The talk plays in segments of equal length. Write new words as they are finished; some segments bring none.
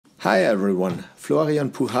Hi everyone,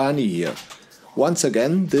 Florian Puhani here. Once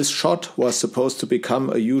again, this shot was supposed to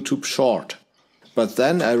become a YouTube short. But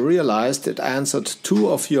then I realized it answered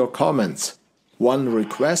two of your comments. One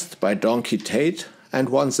request by Donkey Tate and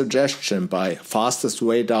one suggestion by Fastest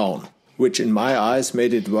Way Down, which in my eyes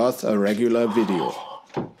made it worth a regular video.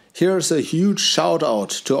 Here's a huge shout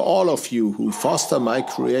out to all of you who foster my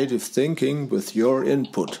creative thinking with your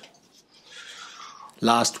input.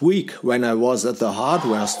 Last week, when I was at the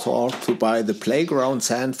hardware store to buy the playground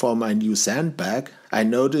sand for my new sandbag, I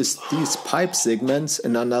noticed these pipe segments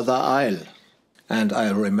in another aisle. And I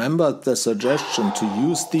remembered the suggestion to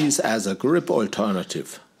use these as a grip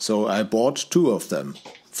alternative, so I bought two of them,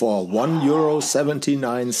 for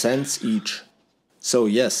 €1.79 each. So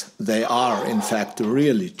yes, they are in fact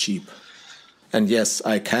really cheap. And yes,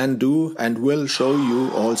 I can do and will show you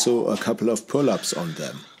also a couple of pull-ups on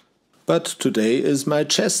them. But today is my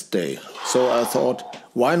chest day, so I thought,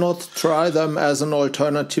 why not try them as an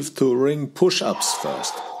alternative to ring push-ups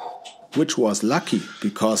first? Which was lucky,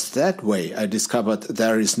 because that way I discovered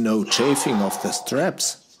there is no chafing of the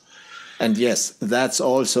straps. And yes, that's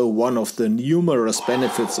also one of the numerous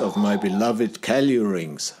benefits of my beloved Cali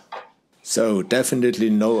rings. So definitely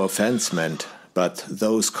no offense meant, but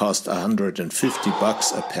those cost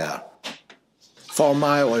 $150 a pair. For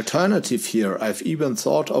my alternative here, I've even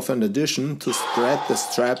thought of an addition to spread the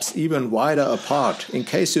straps even wider apart, in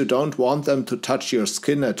case you don't want them to touch your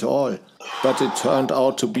skin at all. But it turned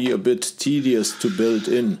out to be a bit tedious to build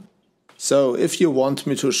in. So if you want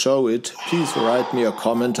me to show it, please write me a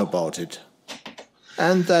comment about it.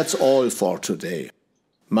 And that's all for today.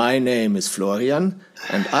 My name is Florian,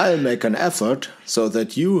 and I'll make an effort so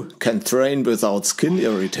that you can train without skin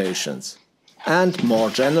irritations. And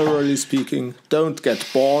more generally speaking, don't get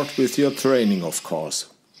bored with your training, of course.